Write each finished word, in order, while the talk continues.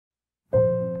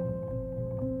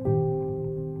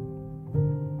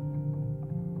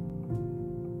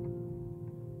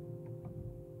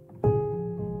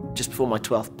just before my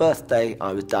 12th birthday,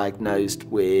 I was diagnosed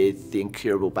with the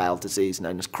incurable bowel disease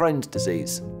known as Crohn's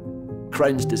disease.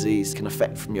 Crohn's disease can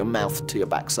affect from your mouth to your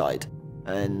backside.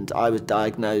 And I was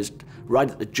diagnosed right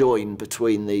at the join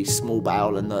between the small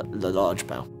bowel and the large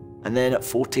bowel. And then at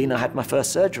 14, I had my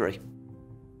first surgery.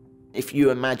 If you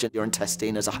imagine your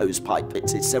intestine as a hose pipe,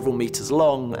 it's several meters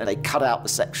long, and they cut out the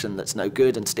section that's no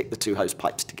good and stick the two hose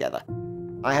pipes together.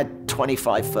 I had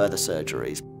 25 further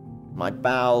surgeries. My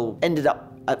bowel ended up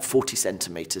at 40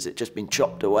 centimeters. It'd just been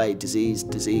chopped away,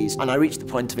 diseased, and I reached the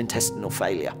point of intestinal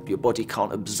failure. Your body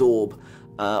can't absorb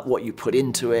what you put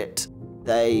into it.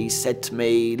 They said to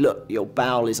me, look, your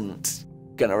bowel isn't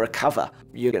going to recover.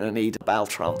 You're going to need a bowel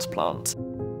transplant.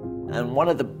 And one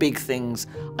of the big things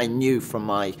I knew from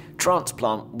my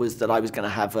transplant was that I was going to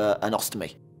have an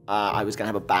ostomy. I was going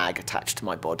to have a bag attached to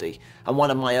my body. And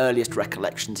one of my earliest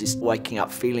recollections is waking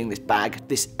up feeling this bag,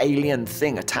 this alien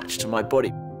thing attached to my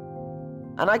body.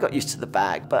 And I got used to the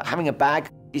bag, but having a bag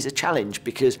is a challenge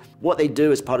because what they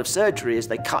do as part of surgery is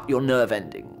they cut your nerve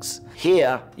endings.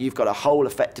 Here, you've got a hole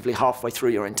effectively halfway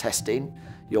through your intestine.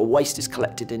 Your waste is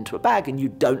collected into a bag and you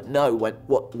don't know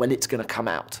when it's going to come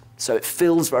out. So it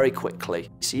fills very quickly.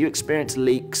 So you experience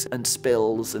leaks and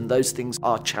spills, and those things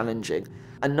are challenging.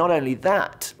 And not only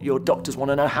that, your doctors want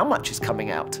to know how much is coming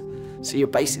out. So you're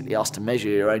basically asked to measure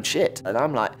your own shit. And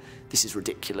I'm like, this is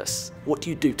ridiculous. What do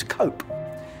you do to cope?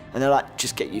 And they're like,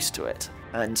 just get used to it.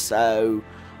 And so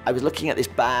I was looking at this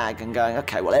bag and going,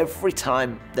 okay, well, every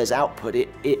time there's output,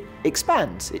 it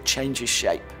expands, it changes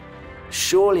shape.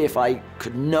 Surely if I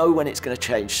could know when it's going to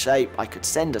change shape, I could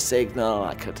send a signal,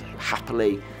 I could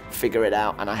happily figure it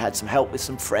out. And I had some help with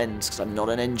some friends because I'm not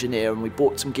an engineer, and we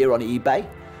bought some gear on eBay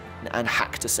and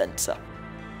hacked a sensor.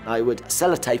 I would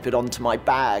sellotape it onto my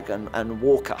bag and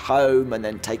walk at home and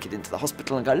then take it into the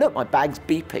hospital and go, look, my bag's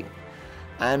beeping.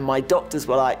 And my doctors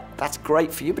were like, that's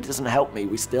great for you, but it doesn't help me.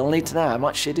 We still need to know how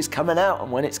much shit is coming out,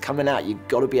 and when it's coming out, you've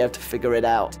got to be able to figure it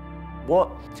out.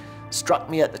 What struck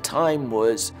me at the time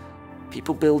was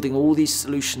people building all these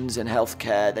solutions in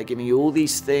healthcare. They're giving you all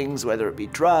these things, whether it be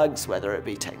drugs, whether it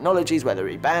be technologies, whether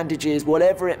it be bandages,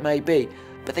 whatever it may be,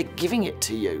 but they're giving it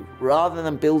to you rather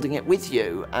than building it with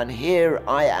you. And here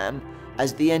I am,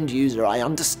 as the end user, I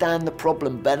understand the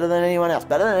problem better than anyone else,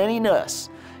 better than any nurse.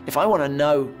 If I want to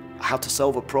know how to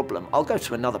solve a problem, I'll go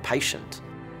to another patient.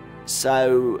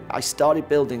 So I started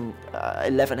building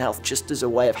 11 Health just as a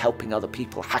way of helping other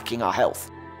people, hacking our health.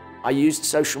 I used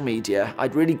social media.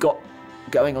 I'd really got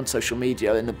going on social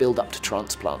media in the build-up to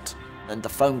transplant. And the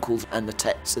phone calls and the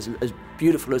texts, as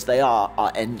beautiful as they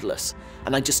are endless.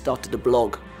 And I just started a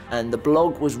blog. And the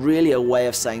blog was really a way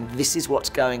of saying, this is what's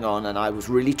going on, and I was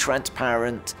really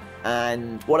transparent.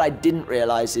 And what I didn't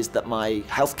realize is that my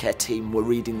healthcare team were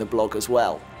reading the blog as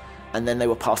well. And then they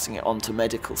were passing it on to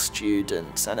medical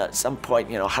students. And at some point,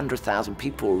 100,000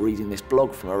 people were reading this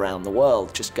blog from around the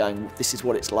world, just going, this is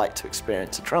what it's like to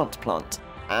experience a transplant.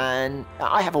 And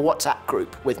I have a WhatsApp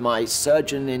group with my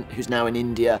surgeon who's now in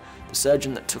India, the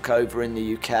surgeon that took over in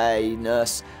the UK,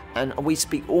 nurse, and we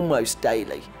speak almost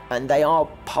daily. And they are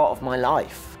part of my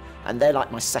life, and they're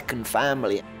like my second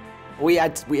family. We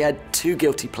had two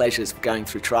guilty pleasures of going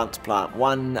through transplant.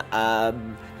 One,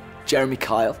 Jeremy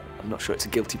Kyle. I'm not sure it's a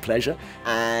guilty pleasure,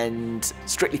 and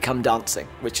Strictly Come Dancing,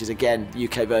 which is again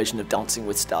UK version of Dancing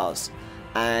with Stars.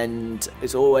 And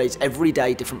it's always every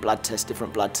day different blood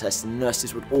tests, and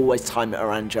nurses would always time it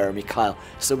around Jeremy Kyle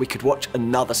so we could watch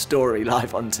another story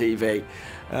live on TV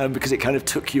because it kind of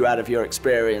took you out of your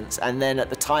experience. And then at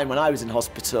the time when I was in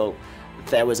hospital,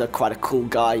 there was quite a cool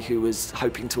guy who was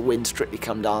hoping to win Strictly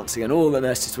Come Dancing, and all the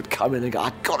nurses would come in and go,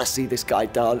 I've got to see this guy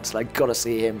dance, I've got to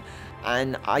see him.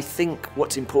 And I think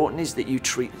what's important is that you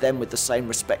treat them with the same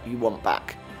respect you want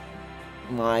back.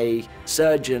 My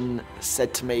surgeon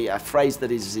said to me a phrase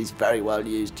that is very well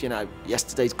used,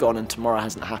 yesterday's gone and tomorrow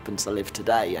hasn't happened, so live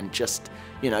today. And just,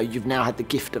 you've now had the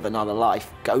gift of another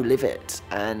life, go live it.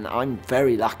 And I'm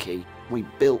very lucky we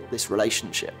built this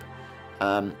relationship,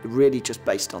 really just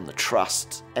based on the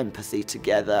trust, empathy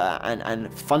together,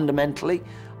 and fundamentally,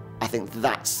 I think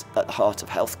that's at the heart of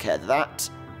healthcare. That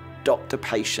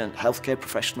doctor-patient, healthcare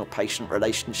professional-patient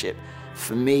relationship,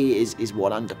 for me, is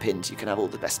what underpins. You can have all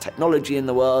the best technology in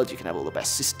the world, you can have all the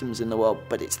best systems in the world,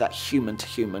 but it's that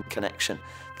human-to-human connection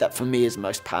that for me is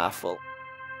most powerful.